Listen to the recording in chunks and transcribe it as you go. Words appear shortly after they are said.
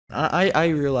I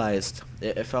realized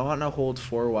if I want to hold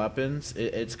 4 weapons,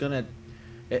 it's gonna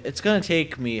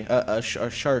take me a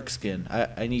shark skin.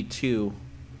 I need 2,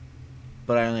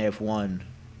 but I only have 1.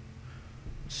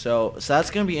 So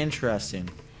that's gonna be interesting.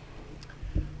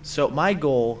 So my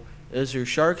goal is there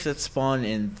sharks that spawn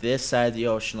in this side of the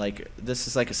ocean. Like this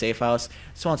is like a safe house. It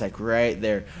spawns like right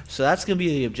there. So that's gonna be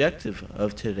the objective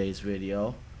of today's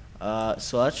video.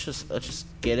 So let's just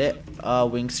get it.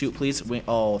 Wingsuit, please.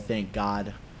 Oh, thank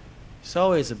God. It's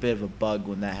always a bit of a bug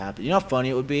when that happens. You know how funny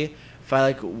it would be if I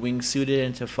like wingsuited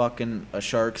into fucking a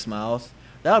shark's mouth.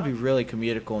 That would be really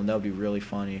comedical and that would be really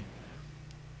funny.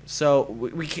 So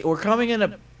we're coming in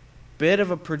a bit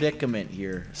of a predicament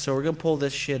here. So we're gonna pull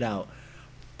this shit out.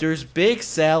 There's big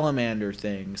salamander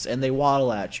things, and they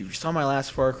waddle at you. You saw my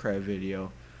last Far Cry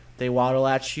video. They waddle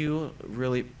at you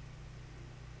really.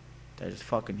 Did I just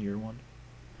fucking hear one?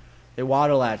 They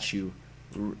waddle at you,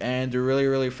 and they're really,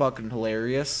 really fucking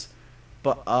hilarious.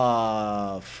 But,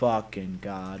 fucking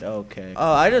God, okay.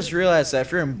 Oh, I just realized that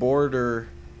if you're in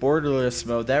borderless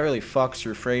mode, that really fucks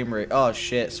your frame rate. Oh,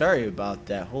 shit, sorry about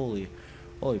that. Holy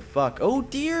fuck. Oh,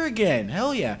 deer again.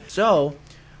 Hell yeah. So,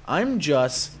 I'm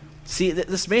just, see,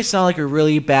 this may sound like a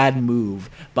really bad move,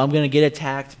 but I'm gonna get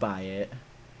attacked by it,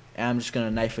 and I'm just gonna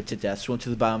knife it to death, swim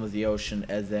to the bottom of the ocean,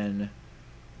 and then,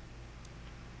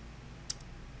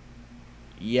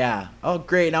 yeah. Oh,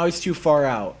 great, now he's too far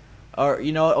out. Or,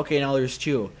 you know what? Okay, now there's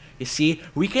 2. You see,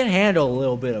 we can handle a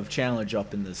little bit of challenge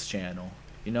up in this channel.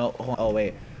 You know? Oh,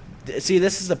 wait. See,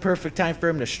 this is the perfect time for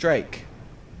him to strike.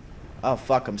 Oh,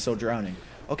 fuck, I'm so drowning.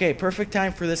 Okay, perfect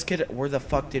time for this kid. Where the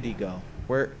fuck did he go?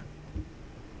 Where?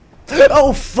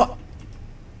 Oh, fuck!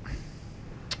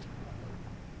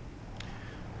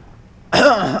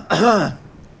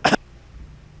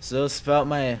 So it's about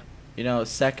my,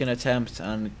 second attempt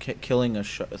on killing a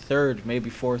third, maybe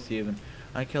fourth even,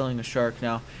 on killing a shark.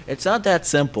 Now, it's not that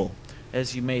simple,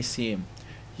 as you may seem.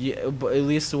 But at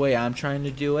least the way I'm trying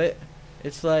to do it,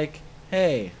 it's like,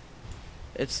 hey,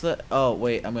 oh,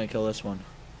 wait, I'm gonna kill this one.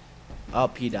 Oh,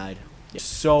 he died. You're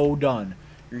so done.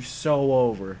 You're so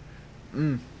over.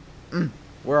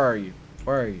 Where are you?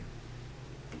 Where are you?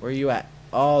 Where are you at?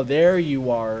 Oh, there you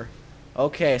are.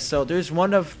 Okay, so there's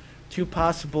one of 2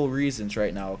 possible reasons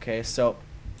right now, okay? So,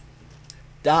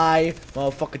 die,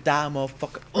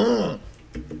 motherfucker. Ugh.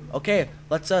 Okay,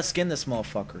 let's skin this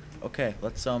motherfucker. Okay,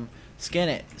 let's skin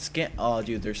it. Oh,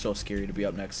 dude, they're so scary to be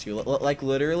up next to you. Like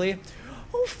literally.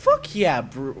 Oh, fuck yeah,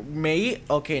 mate.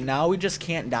 Okay, now we just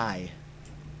can't die.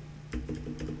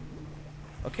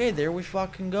 Okay, there we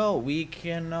fucking go. We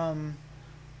can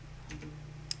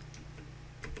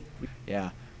yeah,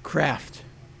 craft.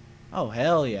 Oh,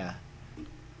 hell yeah.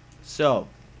 So,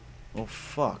 oh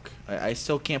fuck. I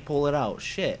still can't pull it out.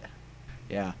 Shit.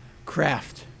 Yeah,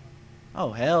 craft.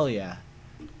 Oh, hell yeah.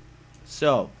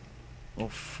 So, oh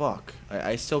fuck.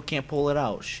 I still can't pull it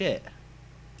out. Shit.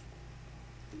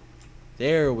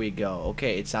 There we go.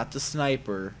 Okay, it's not the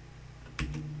sniper.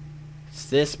 It's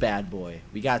this bad boy.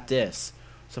 We got this.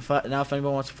 So now if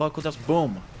anyone wants to fuck with us,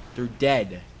 boom. They're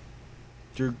dead.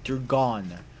 They're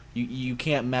gone. You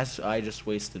can't mess. I just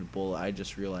wasted a bullet. I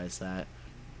just realized that.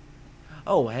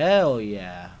 Oh, hell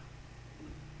yeah.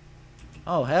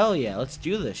 Oh, hell yeah. Let's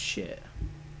do this shit.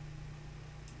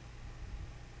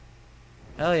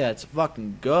 Hell yeah, let's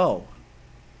fucking go.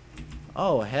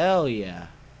 Oh, hell yeah.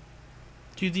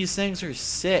 Dude, these things are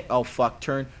sick. Oh, fuck.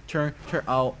 Turn.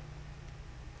 Oh.